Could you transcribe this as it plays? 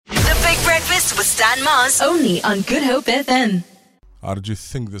Breakfast with Stan Mars. Only on Good Hope FM. How did you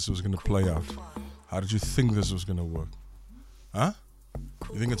think this was going to play out? How did you think this was going to work? Huh?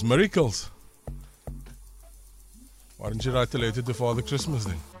 You think it's miracles? Why didn't you write a letter to Father Christmas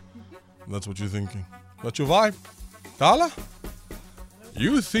then? That's what you're thinking. That's your vibe. Tala?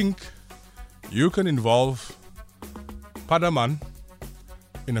 You think you can involve Padaman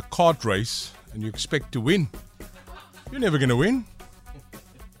in a kart race and you expect to win? You're never going to win.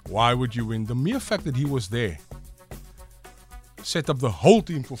 Why would you win? The mere fact that he was there set up the whole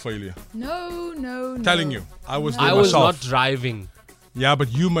team for failure. No. Telling you, I was there I was myself. not driving. Yeah,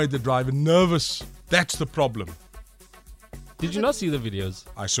 but you made the driver nervous. That's the problem. Did you not see the videos?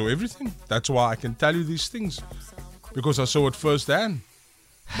 I saw everything. That's why I can tell you these things. Because I saw it firsthand.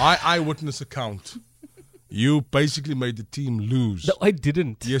 My eyewitness account. You basically made the team lose. No, I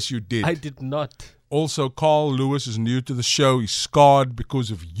didn't. Yes, you did. I did not. Also, Carl Lewis is new to the show. He's scarred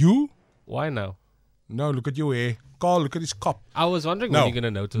because of you. Why now? No, look at your hair. Carl, look at his cop. I was wondering when you're going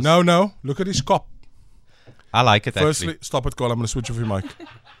to notice. No. Look at his cop. I like it, Firstly, actually. stop it, Carl. I'm going to switch off your mic.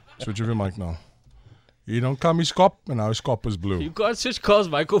 Switch off your mic now. You don't come his cop, and now his cop is blue. You can't switch Carl's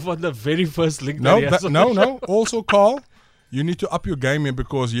mic off on the very first link. No, that he has on the show. no. Also, Carl, you need to up your game here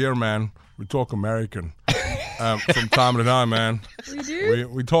because here, man, we talk American. From time to time, man. We do?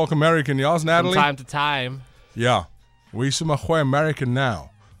 We talk American. Yes, Natalie? From time to time. Yeah. We some American now.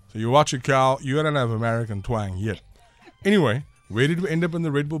 So you watch it, Carl. You don't have American twang yet. Anyway, where did we end up in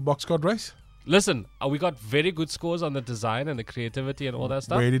the Red Bull box card race? Listen, we got very good scores on the design and the creativity and all that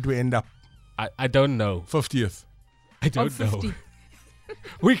stuff. Where did we end up? I don't know. 50th. I don't know. 50.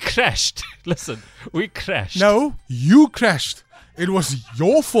 We crashed. Listen, we crashed. No, you crashed. It was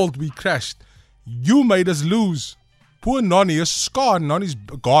your fault we crashed. You made us lose. Poor Nonny is scarred. Nonny's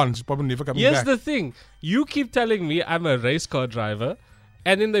gone. She's probably never coming Here's back. the thing. You keep telling me I'm a race car driver,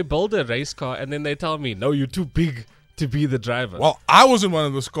 and then they build a race car, and then they tell me, no, you're too big to be the driver. Well, I was in one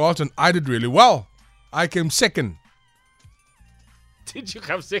of those cars and I did really well. I came second. Did you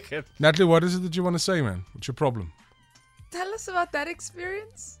come second? Natalie, what is it that you want to say, man? What's your problem? Tell us about that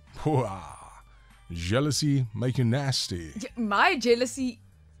experience. Jealousy make you nasty. My jealousy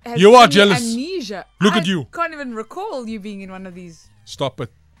has You are given me jealous. amnesia. Look I at you. Can't even recall you being in one of these. Stop it.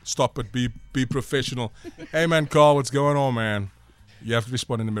 Be professional. Hey, man, Carl, what's going on, man? You have to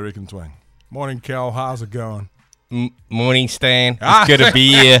respond in American twang. Morning, Carl. How's it going? Morning, Stan. It's good to be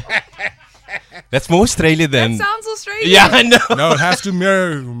here. That's more Australian than... That sounds Australian. Yeah, I know. No, it has to be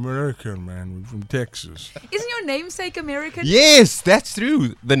American, man. We're from Texas. Isn't your namesake American? Yes, that's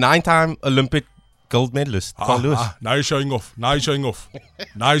true. The 9-time Olympic gold medalist, Carl Lewis. Now you're showing off.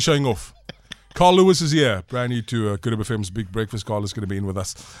 Carl Lewis is here, brand new to Good Hope FM's Big Breakfast. Carl is going to be in with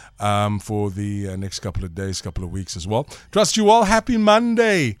us for the next couple of days, couple of weeks as well. Trust you all. Happy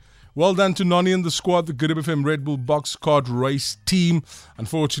Monday. Well done to Nonny and the squad, the Good Hope FM Red Bull box card race team.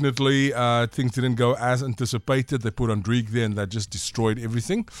 Unfortunately, things didn't go as anticipated. They put Andrigue there and that just destroyed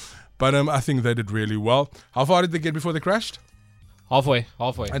everything. But I think they did really well. How far did they get before they crashed? Halfway.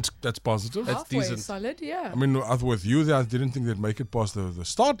 That's positive. That's Halfway decent. solid, yeah. I mean, with you there, I didn't think they'd make it past the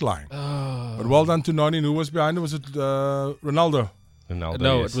start line. But well done to Nonny. And who was behind it? Was it Ronaldo? Ronaldo,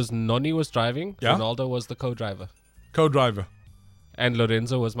 No, yes. it was Nonny was driving. Yeah? Ronaldo was the co-driver. Co-driver. And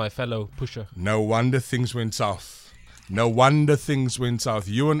Lorenzo was my fellow pusher. No wonder things went south. You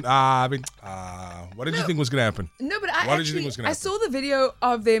and what did you think was going to happen? No, but What did you think was gonna I happen? saw the video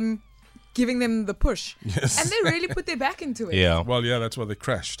of them giving them the push. Yes. And they really put their back into it. Yeah. Well, yeah, that's why they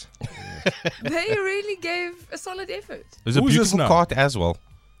crashed. They really gave a solid effort. It was a Who is this beautiful now? kart as well.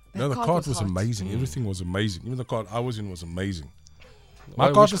 No, the cart cart was was hot. amazing. Everything was amazing. Even the cart I was in was amazing. My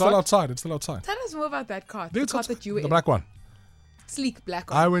Which cart is still cart? outside. It's still outside. Tell us more about that cart. It's The cart outside. that you were The in. black one. Sleek black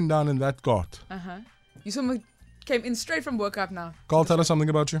I one. went down in that cart. You came in straight from work up now. Carl, tell us something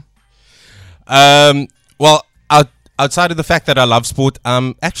about you. Well, outside of the fact that I love sport,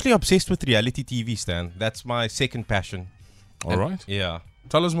 I'm actually obsessed with reality TV, Stan. That's my second passion. All right. Yeah.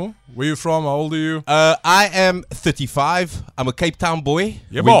 Tell us more. Where you from? How old are you? I am 35. I'm a Cape Town boy.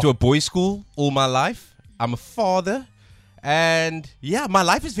 Yeah, Went boy. to a boys' school all my life. I'm a father. And yeah, my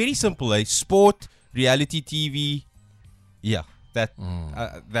life is very simple. Sport, reality TV. Yeah,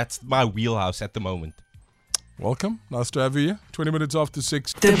 that's my wheelhouse at the moment. Welcome. Nice to have you here. 20 minutes after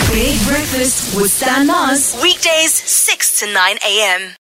 6. The Big Breakfast with Stan Mars. Weekdays 6 to 9 a.m.